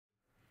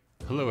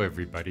Hello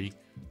everybody,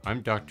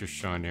 I'm Dr.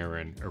 Shawn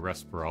Aaron, a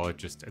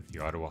respirologist at the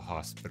Ottawa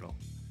Hospital.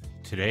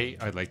 Today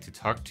I'd like to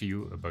talk to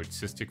you about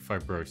cystic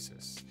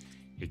fibrosis,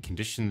 a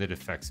condition that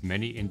affects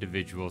many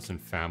individuals and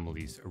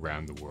families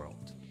around the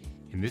world.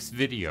 In this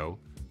video,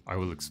 I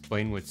will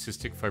explain what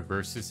cystic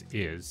fibrosis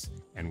is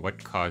and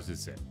what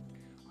causes it.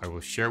 I will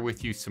share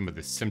with you some of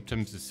the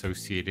symptoms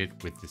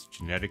associated with this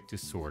genetic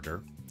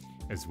disorder,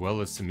 as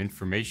well as some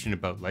information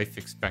about life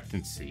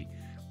expectancy,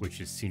 which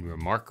has seen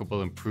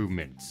remarkable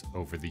improvements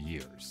over the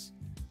years.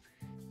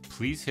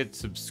 Please hit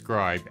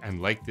subscribe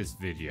and like this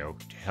video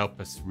to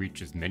help us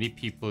reach as many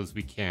people as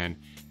we can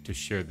to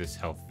share this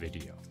health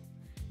video.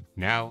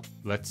 Now,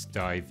 let's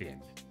dive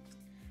in.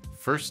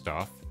 First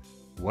off,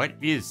 what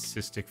is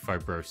cystic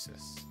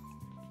fibrosis?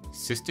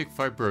 Cystic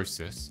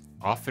fibrosis,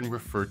 often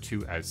referred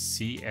to as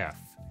CF,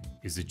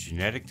 is a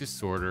genetic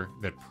disorder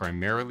that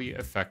primarily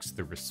affects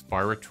the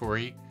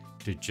respiratory,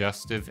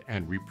 digestive,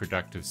 and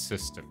reproductive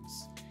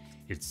systems.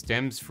 It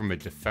stems from a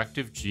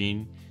defective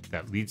gene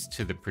that leads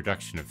to the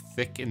production of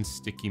thick and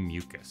sticky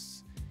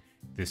mucus.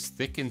 This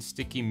thick and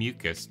sticky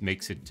mucus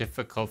makes it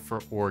difficult for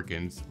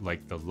organs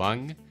like the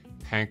lung,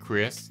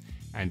 pancreas,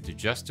 and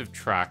digestive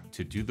tract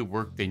to do the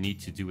work they need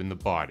to do in the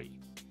body.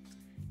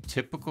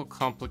 Typical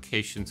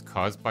complications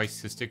caused by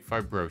cystic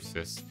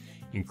fibrosis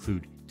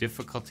include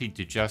difficulty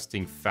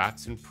digesting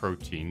fats and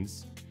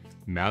proteins,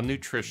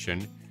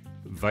 malnutrition,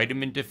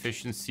 vitamin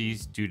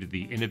deficiencies due to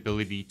the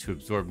inability to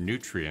absorb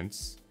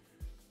nutrients,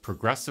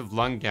 progressive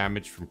lung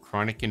damage from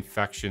chronic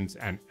infections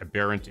and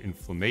aberrant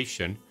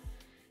inflammation,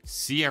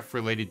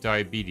 CF-related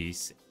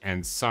diabetes,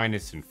 and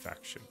sinus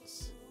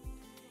infections.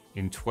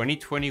 In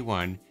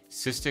 2021,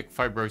 Cystic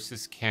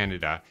Fibrosis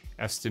Canada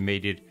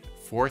estimated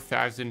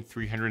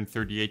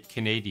 4,338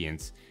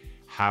 Canadians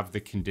have the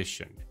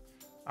condition.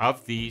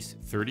 Of these,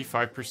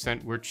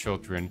 35% were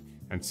children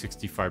and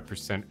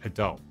 65%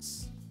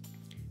 adults.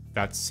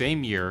 That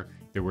same year,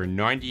 there were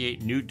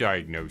 98 new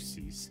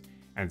diagnoses,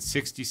 and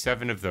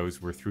 67 of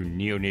those were through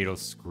neonatal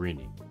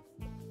screening.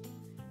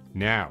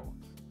 Now,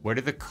 what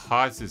are the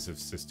causes of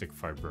cystic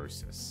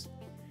fibrosis?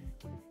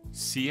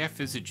 CF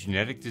is a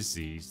genetic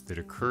disease that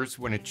occurs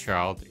when a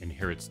child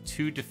inherits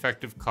two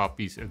defective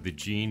copies of the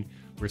gene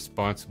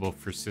responsible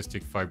for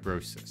cystic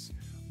fibrosis,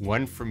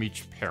 one from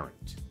each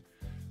parent.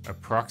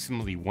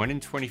 Approximately 1 in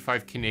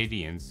 25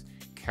 Canadians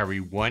carry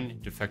one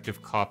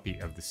defective copy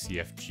of the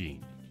CF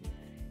gene.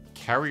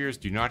 Carriers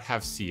do not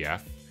have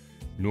CF,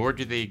 nor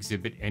do they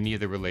exhibit any of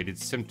the related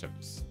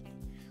symptoms.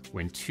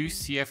 When two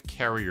CF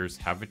carriers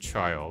have a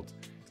child,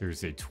 there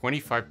is a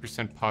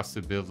 25%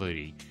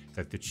 possibility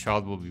that the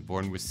child will be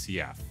born with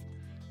CF,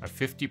 a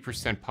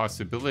 50%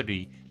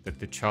 possibility that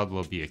the child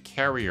will be a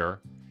carrier,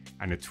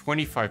 and a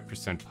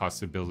 25%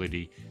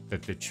 possibility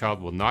that the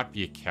child will not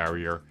be a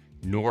carrier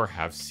nor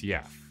have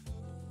CF.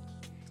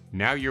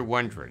 Now you're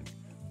wondering,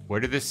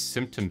 what are the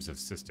symptoms of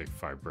cystic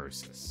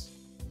fibrosis?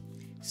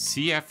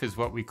 CF is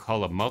what we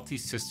call a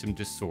multi-system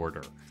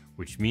disorder,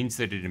 which means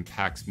that it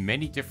impacts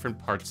many different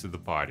parts of the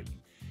body.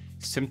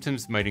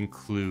 Symptoms might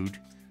include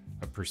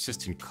a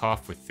persistent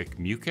cough with thick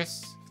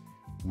mucus,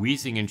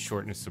 wheezing and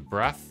shortness of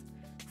breath,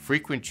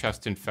 frequent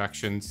chest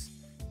infections,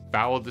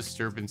 bowel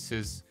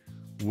disturbances,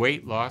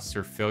 weight loss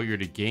or failure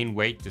to gain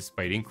weight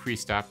despite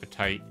increased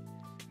appetite,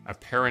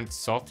 apparent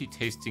salty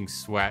tasting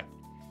sweat,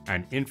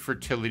 and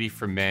infertility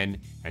for men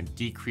and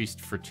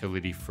decreased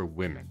fertility for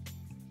women.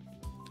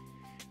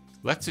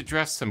 Let's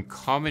address some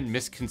common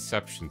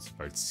misconceptions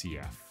about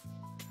CF.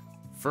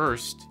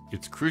 First,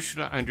 it's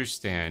crucial to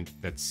understand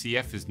that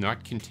CF is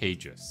not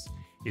contagious.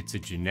 It's a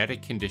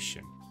genetic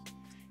condition.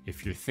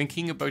 If you're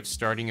thinking about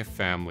starting a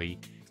family,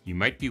 you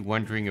might be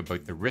wondering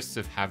about the risks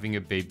of having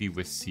a baby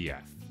with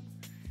CF.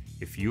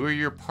 If you or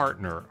your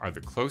partner are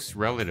the close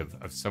relative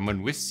of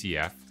someone with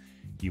CF,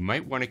 you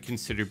might want to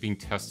consider being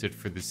tested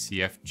for the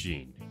CF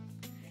gene.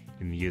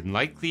 In the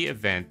unlikely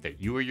event that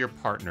you or your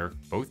partner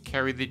both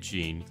carry the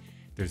gene,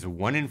 there's a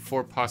 1 in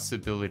 4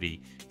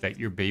 possibility that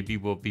your baby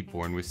will be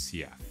born with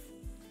CF.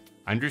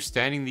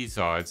 Understanding these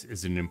odds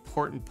is an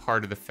important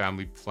part of the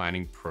family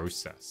planning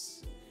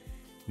process.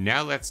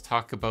 Now let's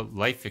talk about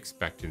life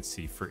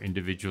expectancy for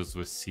individuals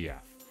with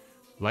CF.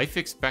 Life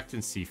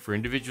expectancy for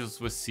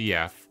individuals with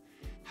CF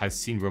has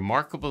seen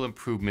remarkable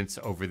improvements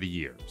over the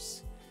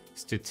years.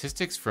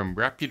 Statistics from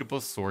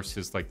reputable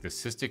sources like the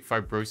Cystic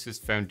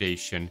Fibrosis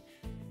Foundation,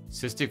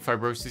 Cystic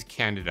Fibrosis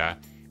Canada,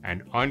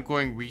 and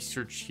ongoing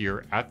research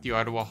here at the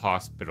Ottawa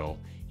Hospital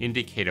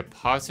indicate a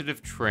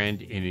positive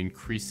trend in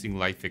increasing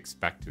life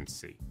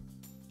expectancy.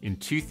 In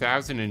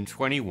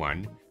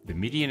 2021, the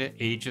median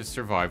age of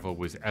survival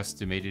was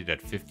estimated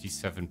at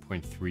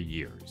 57.3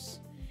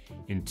 years.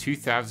 In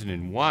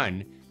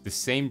 2001, the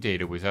same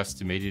data was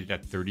estimated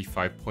at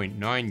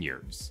 35.9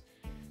 years.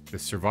 The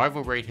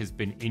survival rate has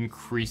been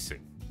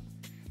increasing.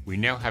 We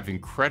now have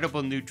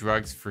incredible new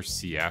drugs for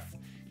CF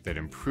that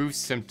improve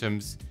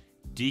symptoms,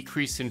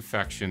 decrease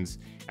infections,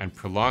 and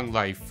prolong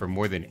life for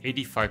more than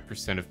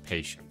 85% of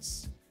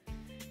patients.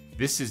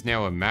 This is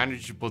now a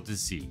manageable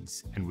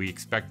disease, and we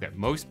expect that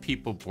most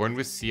people born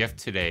with CF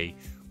today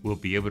will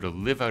be able to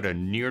live out a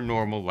near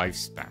normal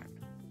lifespan.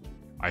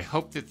 I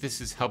hope that this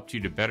has helped you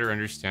to better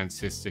understand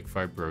cystic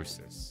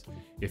fibrosis.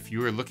 If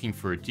you are looking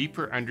for a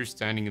deeper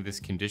understanding of this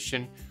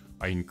condition,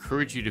 I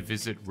encourage you to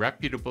visit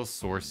reputable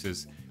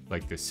sources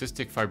like the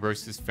Cystic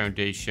Fibrosis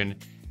Foundation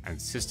and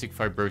Cystic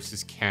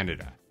Fibrosis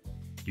Canada.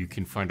 You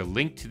can find a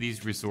link to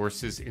these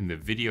resources in the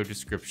video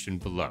description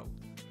below.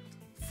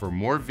 For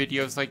more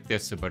videos like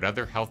this about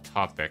other health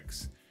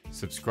topics,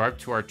 subscribe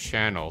to our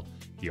channel,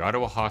 the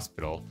Ottawa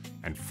Hospital,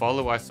 and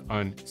follow us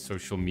on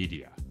social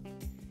media.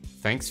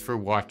 Thanks for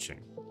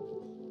watching.